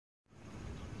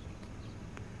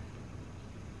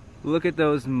Look at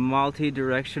those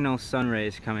multi-directional sun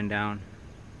rays coming down.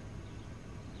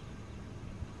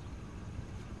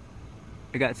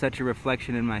 I got such a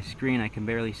reflection in my screen I can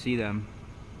barely see them.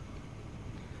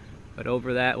 But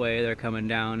over that way they're coming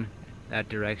down that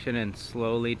direction, and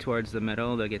slowly towards the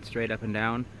middle they'll get straight up and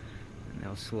down, and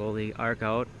they'll slowly arc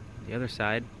out the other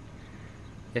side.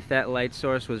 If that light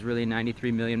source was really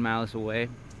 93 million miles away,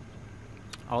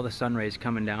 all the sun rays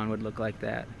coming down would look like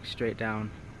that, straight down.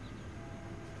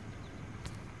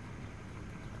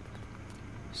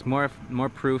 It's more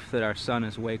proof that our sun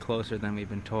is way closer than we've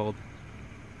been told.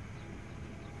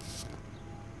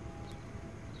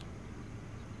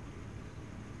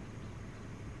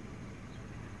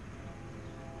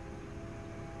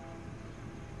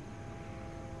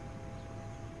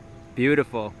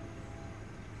 Beautiful.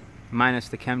 Minus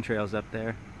the chemtrails up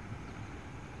there.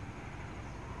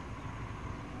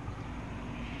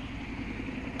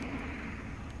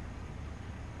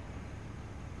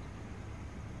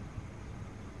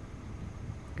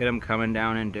 Get them coming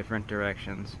down in different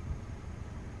directions.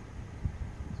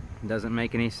 It doesn't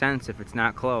make any sense if it's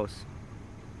not close.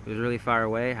 If it was really far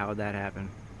away, how would that happen?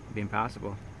 It'd be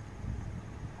impossible.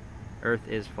 Earth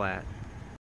is flat.